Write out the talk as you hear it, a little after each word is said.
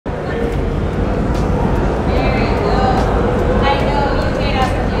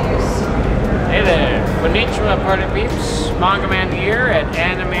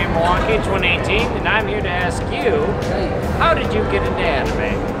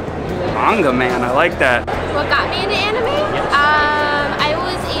MangaMan. I like that. What got me into anime? I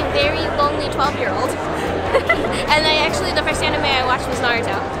was a very lonely 12-year-old. And the first anime I watched was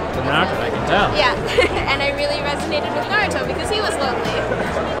Naruto. Naruto, I can tell. Yeah, and I really resonated with Naruto because he was lonely.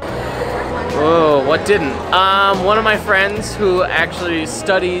 Oh, what didn't? One of my friends who actually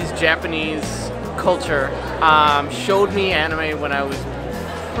studies Japanese culture showed me anime when I was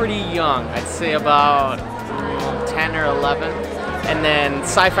pretty young. I'd say about 10 or 11. And then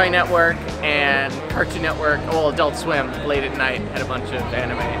Sci-Fi Network and Cartoon Network, well, Adult Swim, late at night had a bunch of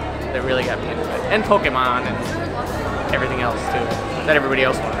anime that really got me into it. And Pokemon and everything else too, that everybody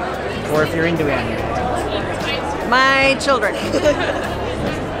else wanted. Or if you're into anime. My children.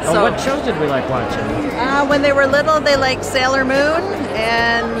 So, what shows did we like watching? When they were little, they liked Sailor Moon,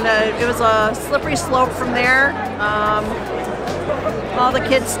 and it was a slippery slope from there. All the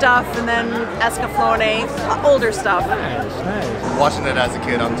kids stuff, and then Escaflowne, older stuff. Nice, nice. Watching it as a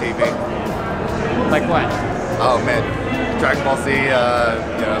kid on TV. Like what? Oh man, Dragon Ball Z,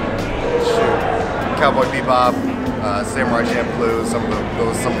 Cowboy Bebop, Samurai Champloo, some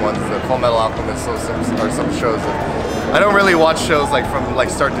ones, Full Metal Alchemist, are some shows that I don't really watch shows from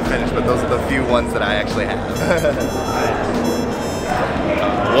start to finish, but those are the few ones that I actually have.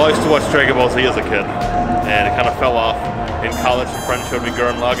 Well, I used to watch Dragon Ball Z as a kid, and it kind of fell off. In college, a friend showed me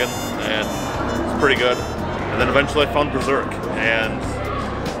Gurren Lagann, and it's pretty good. And then eventually I found Berserk, and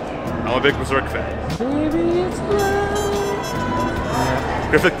I'm a big Berserk fan.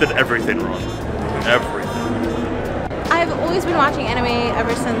 Griffith did everything wrong. Everything. I've always been watching anime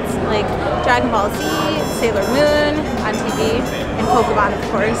ever since Dragon Ball Z, Sailor Moon on TV, and Pokemon of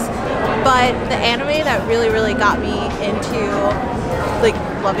course. But the anime that really got me into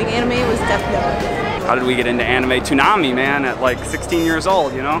loving anime was Death Note. How did we get into anime? Toonami, man, at 16 years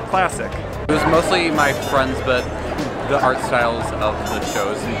old, you know? Classic. It was mostly my friends, but the art styles of the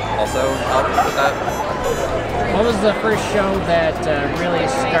shows also helped with that. What was the first show that really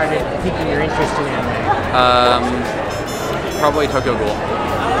started piquing your interest in anime? Probably Tokyo Ghoul.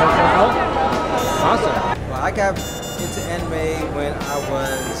 Tokyo Ghoul? Awesome. Well, I got into anime when I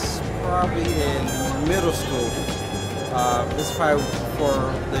was probably in middle school. This is probably for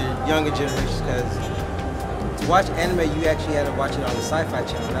the younger generation because to watch anime, you actually had to watch it on the Sci-Fi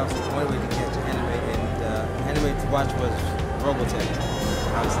channel. That was the only way to catch anime, and anime to watch was Robotech,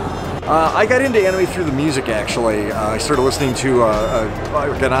 obviously. I got into anime through the music, actually. I started listening to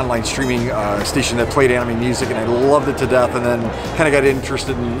an online streaming station that played anime music, and I loved it to death, and then kind of got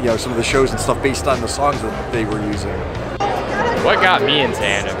interested in some of the shows and stuff based on the songs that they were using. What got me into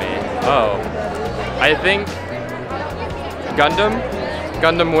anime? Oh, I think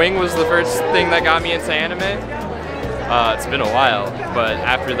Gundam Wing was the first thing that got me into anime. It's been a while, but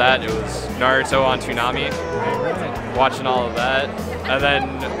after that it was Naruto on Toonami, watching all of that, and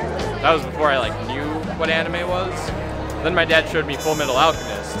then that was before I knew what anime was. Then my dad showed me Full Metal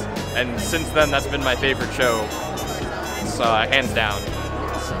Alchemist, and since then that's been my favorite show, so hands down.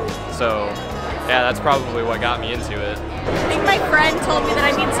 So yeah, that's probably what got me into it. I think my friend told me that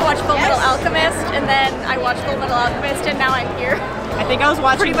I needed to watch Full Metal Alchemist, and then I watched Full Metal Alchemist, and now I'm here. I think I was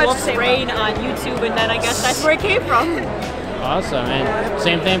watching Wolf's Rain on YouTube, and then I guess that's where it came from. Awesome, and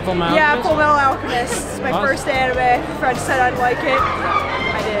same thing, Full Metal Alchemist? Yeah, Full Metal Alchemist. It's my first anime. Friend said I'd like it.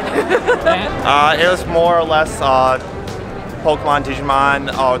 I did. It was more or less Pokemon,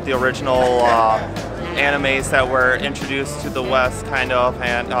 Digimon, the original animes that were introduced to the West, kind of,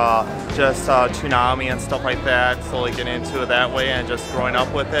 and just Toonami and stuff like that. Slowly getting into it that way, and just growing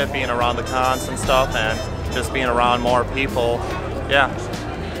up with it, being around the cons and stuff, and just being around more people. Yeah.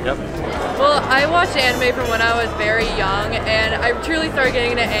 Yep. Well, I watched anime from when I was very young, and I truly started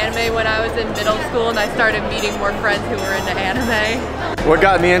getting into anime when I was in middle school, and I started meeting more friends who were into anime. What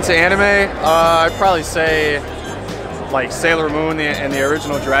got me into anime? I'd probably say Sailor Moon and the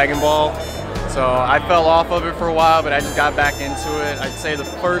original Dragon Ball. So I fell off of it for a while, but I just got back into it. I'd say the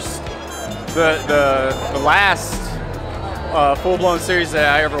last full-blown series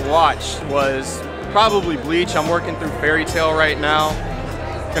that I ever watched was probably Bleach. I'm working through Fairy Tail right now.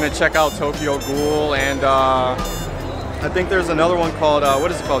 Gonna check out Tokyo Ghoul, and I think there's another one called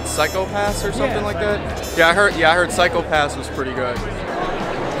what is it called, Psycho-Pass or something like that. Yeah, I heard Psycho-Pass was pretty good.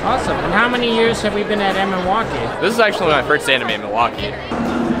 Awesome. And how many years have we been at Anime Milwaukee? This is actually my first Anime Milwaukee.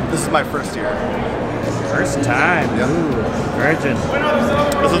 This is my first year. First time. Yeah. Ooh, virgin.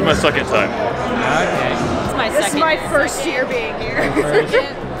 This is my second time. Okay. This is my first year being here.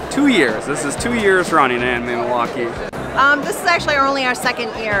 2 years. This is 2 years running Anime Milwaukee. This is actually only our second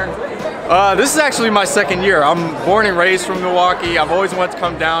year. This is actually my second year. I'm born and raised from Milwaukee. I've always wanted to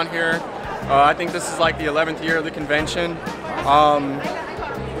come down here. I think this is the 11th year of the convention.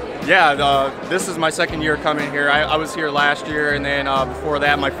 This is my second year coming here. I was here last year, and then before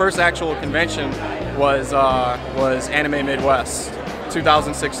that, my first actual convention was Anime Midwest,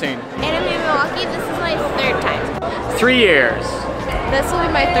 2016. Anime Milwaukee, this is my 3rd time. 3 years. This will be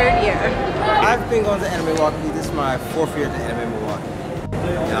my 3rd year. I've been going to Anime Milwaukee. This is my 4th year at Anime Milwaukee.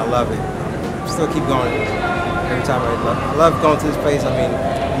 And I love it. Still keep going every time. I love going to this place. I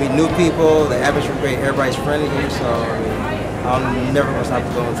meet new people. The atmosphere is great. Everybody's friendly here, so I'm never going to stop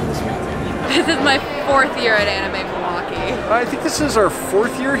going to this one. This is my 4th year at Anime Milwaukee. I think this is our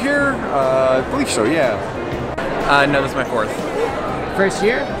 4th year here. I believe so, yeah. No, this is my 4th. First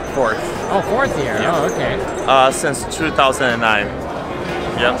year? 4th. Oh, 4th year. Yeah. Oh, okay. Since 2009.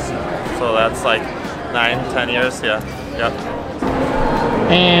 Yep. So that's like 9-10 years. Yeah. Yep.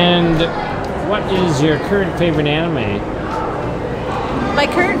 And what is your current favorite anime? My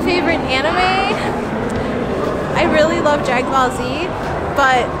current favorite anime, I really love Dragon Ball Z,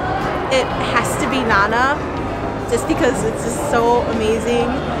 but it has to be Nana, just because it's just so amazing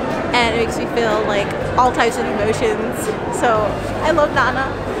and it makes me feel like all types of emotions. So I love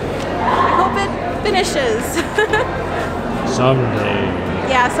Nana. I hope it finishes. Someday.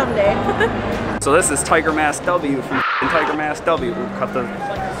 Yeah, someday. So this is Tiger Mask W from Tiger Mask W. We'll cut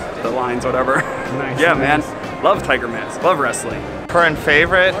the lines, whatever. Nice. Yeah, man. Love Tiger Mask. Love wrestling. Current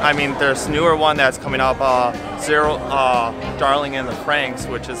favorite, I mean, there's newer one that's coming up, Darling in the Franxx,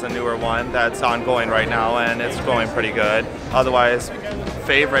 which is a newer one that's ongoing right now, and it's going pretty good. Otherwise,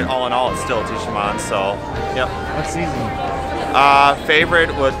 favorite all in all is still Digimon, so, yep. What season?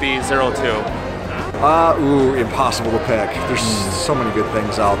 Favorite would be 02. Impossible to pick. There's so many good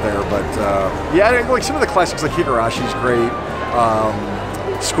things out there, but yeah, like some of the classics, like Higarashi's great.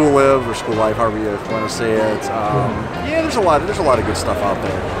 School Live or School Life, however you want to say it. Yeah, there's a lot of good stuff out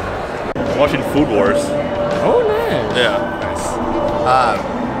there. I'm watching Food Wars. Oh, nice. Yeah.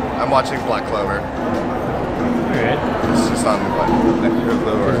 I'm watching Black Clover. Alright. It's just on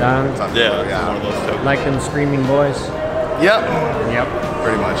Hulu. It's on? It's on Hulu, Yeah, yeah. one of those two. Like them screaming boys? Yep. Yep.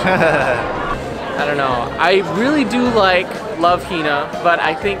 Pretty much. I don't know. I really do love Hina, but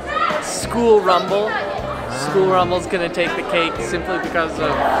I think School Rumble's gonna take the cake simply because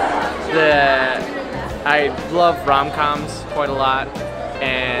of I love rom-coms quite a lot,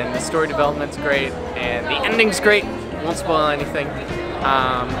 and the story development's great, and the ending's great. Won't spoil anything,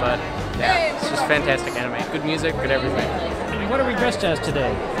 but yeah, it's just fantastic anime. Good music, good everything. What are we dressed as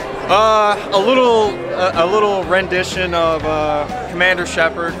today? A little rendition of Commander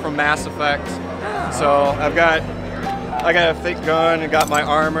Shepard from Mass Effect. So I got a thick gun, and got my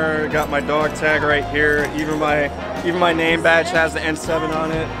armor, got my dog tag right here. Even my name badge has the N7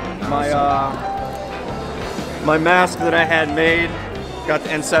 on it. My mask that I had made got the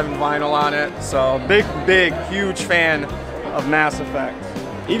N7 vinyl on it. So big, huge fan of Mass Effect.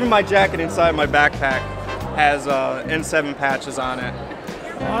 Even my jacket inside my backpack has N7 patches on it.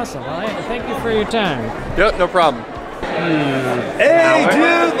 Awesome. Well, thank you for your time. Yep, no problem. Hey,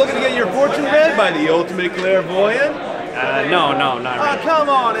 dude, looking to get your fortune read by the ultimate clairvoyant? No, not really. Oh, come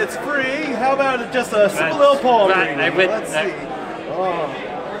on, it's free. How about just a simple little palm reading? Let's see.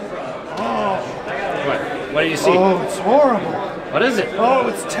 What do you see? Oh, it's horrible. What is it? Oh,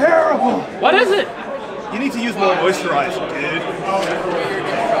 it's terrible. What is it? You need to use more moisturizer, dude.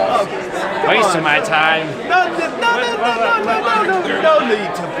 Wasting my time. No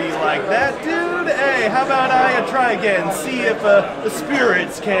need to be like that, dude. Hey, how about I try again and see if the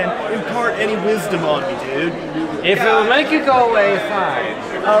spirits can impart any wisdom on me, dude? If it will make you go away,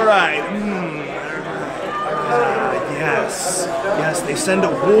 fine. All right. Yes, they send a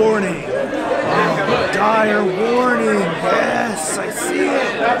warning. Oh, a dire warning. Yes, I see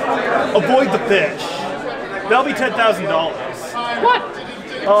it. Avoid the fish. That'll be $10,000. What?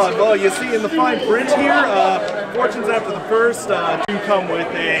 Well, you see in the fine print here, fortunes after the first do come with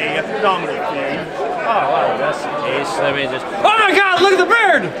a nominal fee. Oh, well, that's the case. Let me just... Oh my God, look at the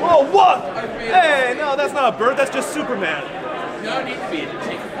bird! Oh, what? Hey, no, that's not a bird, that's just Superman. No need to be a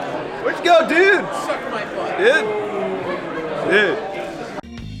detective. Where'd you go, dude? Suck my butt. Dude.